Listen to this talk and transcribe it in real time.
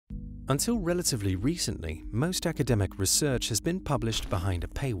Until relatively recently, most academic research has been published behind a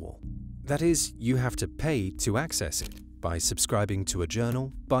paywall. That is, you have to pay to access it by subscribing to a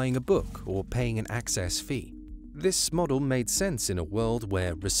journal, buying a book, or paying an access fee. This model made sense in a world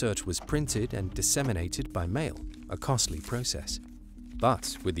where research was printed and disseminated by mail, a costly process.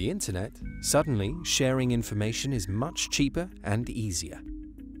 But with the internet, suddenly sharing information is much cheaper and easier.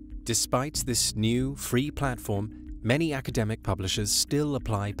 Despite this new, free platform, many academic publishers still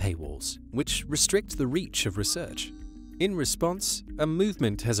apply paywalls, which restrict the reach of research. In response, a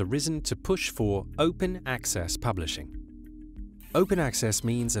movement has arisen to push for open access publishing. Open access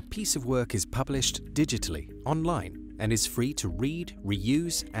means a piece of work is published digitally, online, and is free to read,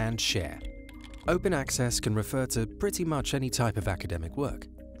 reuse, and share. Open access can refer to pretty much any type of academic work.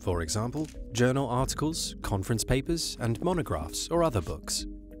 For example, journal articles, conference papers, and monographs or other books.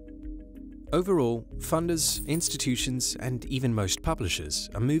 Overall, funders, institutions, and even most publishers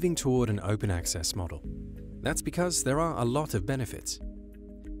are moving toward an open access model. That's because there are a lot of benefits.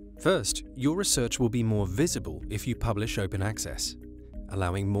 First, your research will be more visible if you publish open access,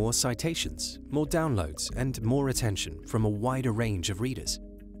 allowing more citations, more downloads, and more attention from a wider range of readers.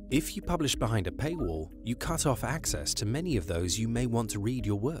 If you publish behind a paywall, you cut off access to many of those you may want to read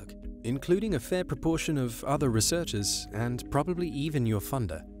your work, including a fair proportion of other researchers and probably even your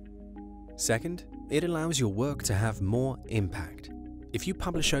funder. Second, it allows your work to have more impact. If you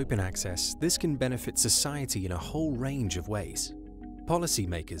publish open access, this can benefit society in a whole range of ways.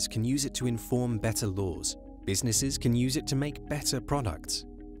 Policymakers can use it to inform better laws. Businesses can use it to make better products.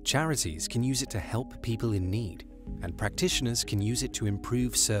 Charities can use it to help people in need. And practitioners can use it to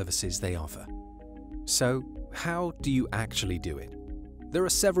improve services they offer. So, how do you actually do it? There are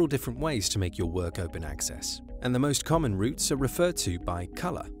several different ways to make your work open access, and the most common routes are referred to by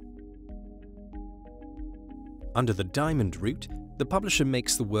color. Under the diamond route, the publisher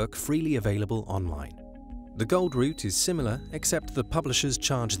makes the work freely available online. The gold route is similar, except the publishers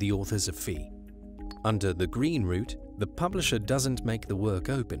charge the authors a fee. Under the green route, the publisher doesn't make the work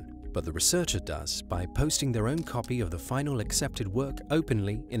open, but the researcher does by posting their own copy of the final accepted work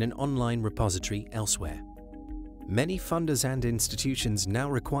openly in an online repository elsewhere. Many funders and institutions now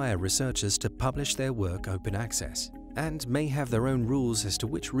require researchers to publish their work open access, and may have their own rules as to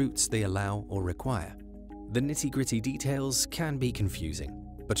which routes they allow or require. The nitty-gritty details can be confusing,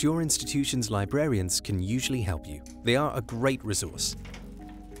 but your institution's librarians can usually help you. They are a great resource.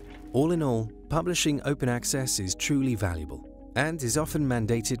 All in all, publishing open access is truly valuable and is often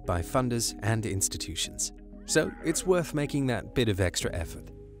mandated by funders and institutions. So it's worth making that bit of extra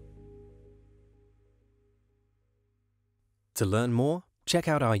effort. To learn more, check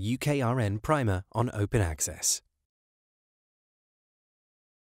out our UKRN primer on open access.